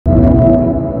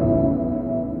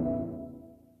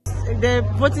the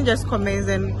voting just commenced,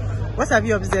 and what have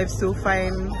you observed so far?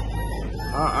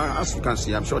 As you can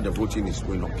see, I'm sure the voting is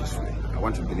going on peacefully. I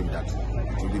want to believe that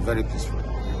it will be very peaceful,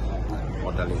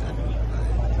 orderly, and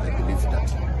I believe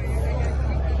that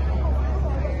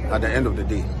at the end of the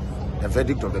day, the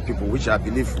verdict of the people, which I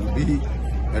believe will be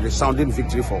a resounding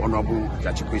victory for Honorable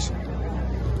Gyakye Quayson,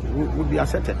 will be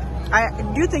accepted.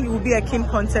 Do you think it will be a keen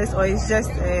contest, or it's just...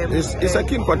 it's a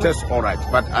keen contest, all right,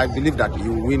 but I believe that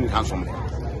you will win handsomely.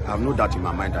 I have no doubt in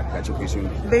my mind that Gyakye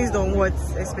Quayson... Based on what,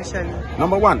 especially?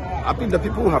 Number one, I think the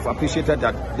people have appreciated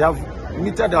that they have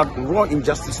meted out raw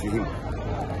injustice to him.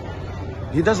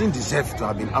 He doesn't deserve to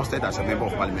have been ousted as a member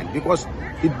of parliament because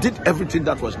he did everything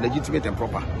that was legitimate and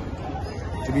proper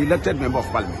to be elected member of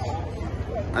parliament.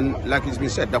 And like it's been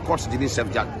said, the courts didn't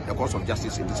serve the cause of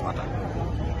justice in this matter.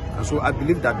 And so I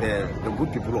believe that the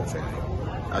good people of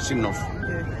Assin North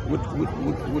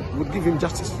would give him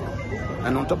justice.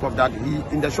 And on top of that,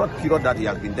 in the short period that he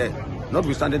has been there,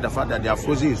 notwithstanding the fact that they are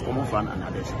frozen his common fund and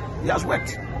others, he has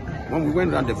worked. When we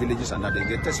went around the villages and others,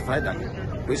 they testified that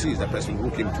Quayson is the person who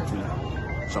came to do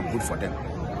some good for them.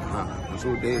 And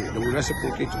so they will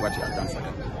reciprocate what he has done for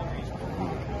them.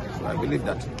 So I believe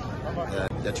that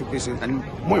Gyakye Quayson, and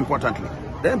more importantly,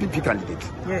 the MPP candidate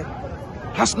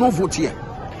has no vote here.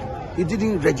 He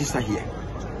didn't register here.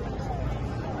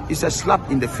 It's a slap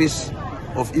in the face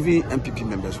of even MPP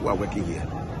members who are working here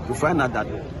to find out that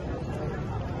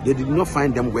they did not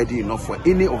find them worthy enough for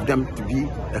any of them to be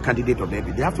a candidate of the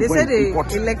MPP. They have to go and report.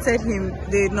 They elected him,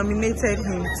 they nominated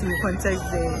him to contest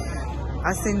the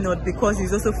Assin North because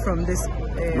he's also from this.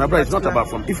 My brother, it's not about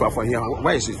from. If you are from here,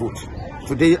 where is his vote?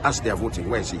 Today, as they are voting,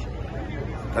 where is he?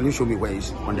 Can you show me where he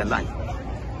is on the line?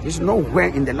 He's nowhere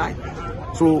in the line.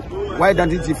 So why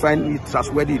doesn't he find it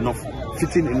trustworthy enough,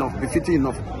 befitting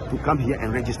enough to come here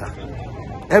and register?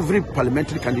 Every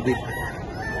parliamentary candidate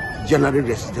generally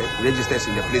registers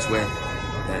in the place where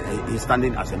he's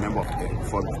standing as a member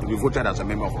to be voted as a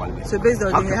member of parliament. So based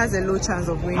on he has a low chance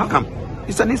of winning. How come?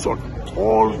 It's an insult.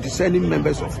 All discerning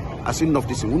members of Assin North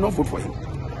will not vote for him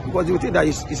because they will think that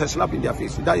it's a slap in their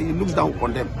face. That he looks down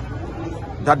on them.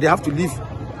 That they have to leave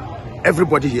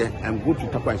everybody here and go to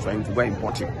Takwa for him to go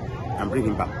import him and bring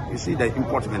him back. You see the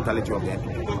import mentality of the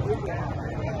NPP.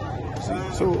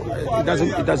 So it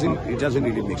doesn't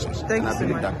really make sense. Thank and I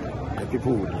believe so that the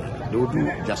people will do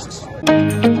justice.